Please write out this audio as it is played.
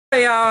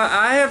Hey y'all,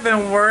 I have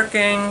been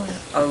working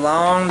a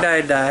long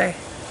day today,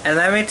 and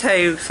let me tell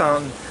you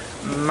something.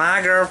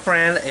 My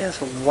girlfriend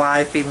is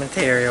wifey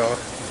material.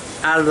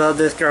 I love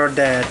this girl to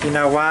death. You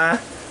know why?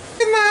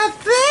 Look at my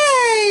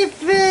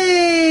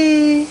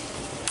baby!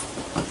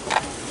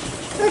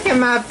 Look at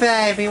my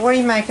baby. What are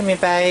you making me,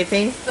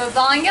 baby?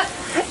 Lasagna.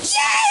 Yeah!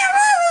 I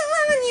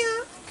love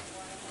lasagna!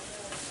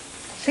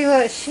 See,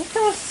 look, she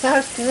feels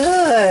so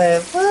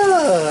good.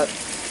 Look.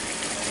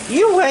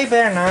 You're way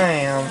better than I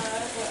am.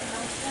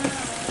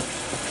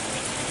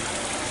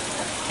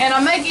 And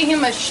I'm making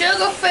him a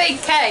sugar-free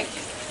cake.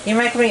 You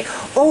making me...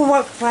 Oh,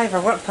 what flavor?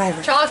 What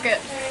flavor?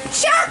 Chocolate.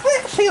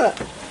 Chocolate! See, look.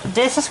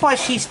 This is what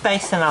she's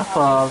basing off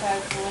of.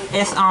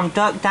 It's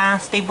Duck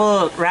Dynasty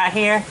book right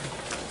here.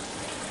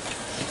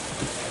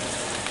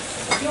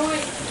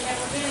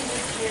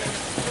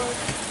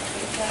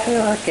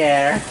 Look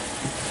at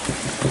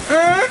her.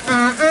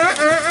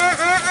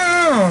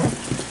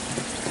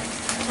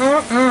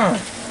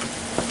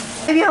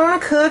 Baby, I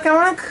want to cook. I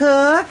want to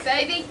cook.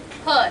 Baby,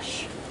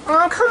 hush.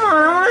 Oh, come on.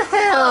 I want to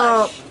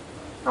help. Hush.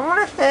 I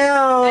want to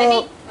help.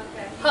 Baby,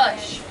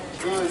 hush.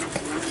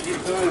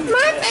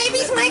 My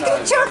baby's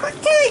making chocolate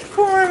cake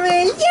for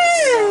me.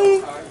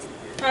 Yay!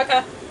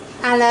 Okay.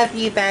 I love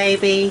you,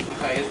 baby.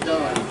 Okay, it's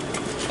done.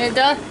 It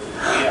done?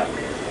 Yeah.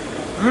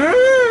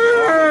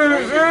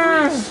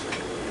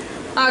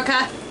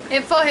 Okay.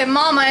 It's for his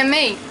mama and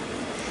me.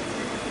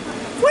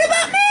 What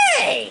about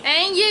me?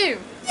 And you.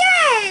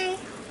 Yay!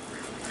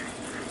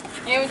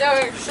 Even though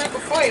it's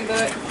sugar-free,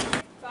 but...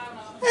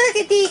 Look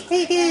at these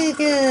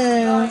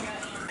people.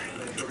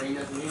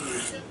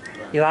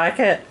 You like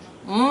it?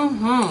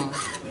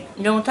 Mm-hmm.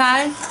 You don't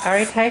taste? I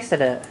already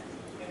tasted it.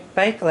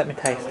 Faith let me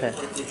taste it.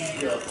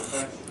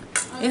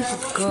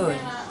 It's good.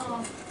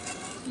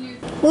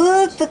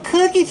 Look, the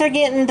cookies are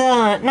getting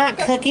done. Not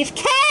cookies,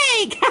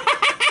 cake!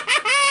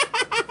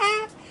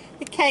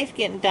 The cake's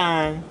getting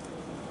done.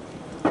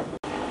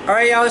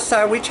 Alright y'all,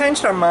 so we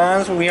changed our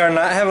minds. We are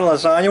not having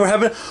lasagna, we're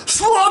having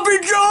Sloppy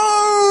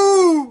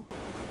Joe!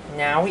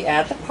 Now we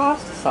add the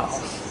pasta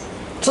sauce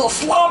to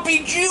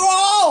Sloppy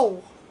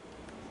Joe!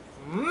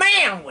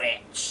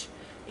 Manwich!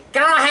 You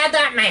gotta have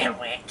that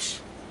manwich.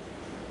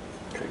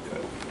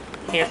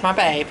 Here's my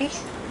baby.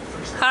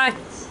 Hi.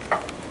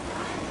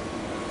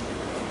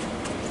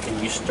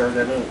 Can you stir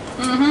that up?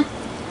 Mm-hmm.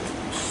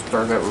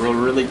 Stir that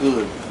really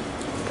good.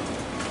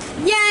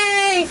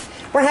 Yay!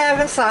 We're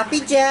having Sloppy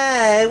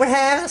Joe. We're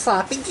having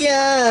Sloppy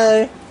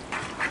Joe.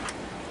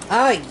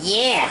 Oh,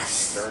 yes.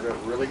 Stir it up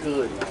really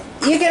good now.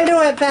 You can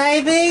do it,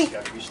 baby.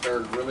 Got to be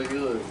stirred really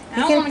good. I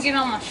don't want to get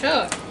on my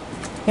shirt.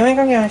 You ain't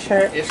gonna get my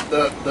shirt. It's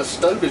the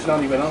stove is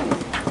not even on.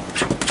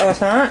 Oh,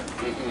 it's not?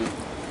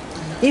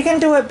 Mm-mm. You can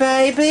do it,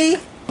 baby.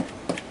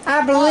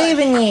 I believe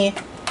in you.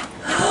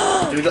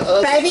 Do the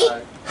other Baby,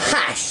 side.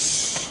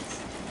 hush.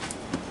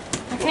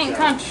 I can't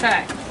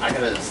concentrate. I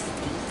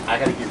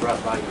gotta get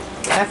right by you.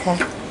 Okay.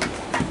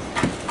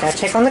 Gotta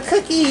check on the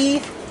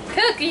cookie.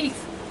 Cookies.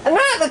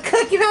 Not the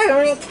cookie, I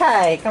don't mean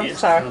cake. I'm It's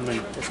sorry.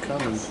 coming. It's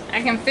coming.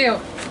 I can feel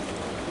it.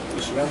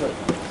 You smell it?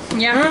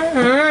 Yeah.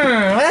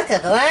 Look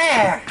at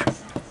that.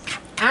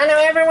 I know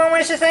everyone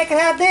wishes they could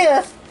have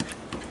this.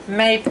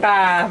 Made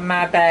by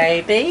my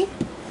baby.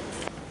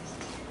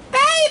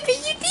 Baby,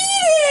 you did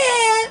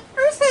it!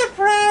 I'm so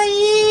proud of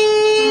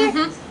you.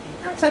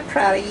 Mm-hmm. I'm so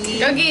proud of you.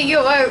 Go get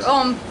your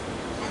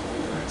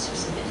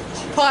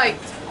plate.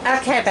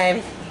 Okay,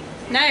 baby.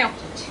 Now.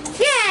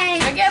 Yay!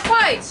 I get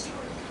plates.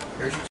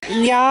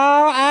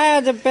 Y'all, I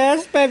had the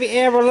best baby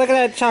ever. Look at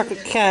that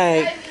chocolate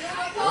cake.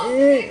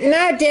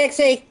 No,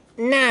 Dixie.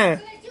 No.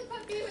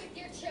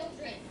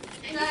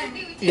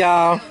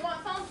 Y'all,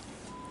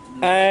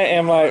 I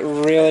am like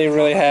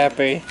really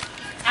happy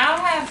I'll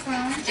have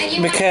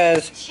some.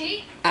 because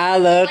I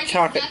love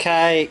chocolate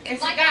cake,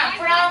 It's got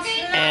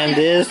frosting. and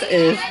this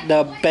is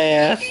the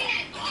best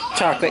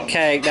chocolate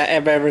cake that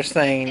I've ever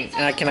seen,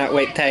 and I cannot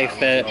wait to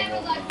taste it.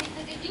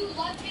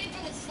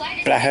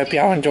 But I hope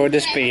y'all enjoyed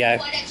this video.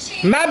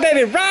 My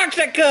baby rocks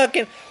at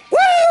cooking. Woo!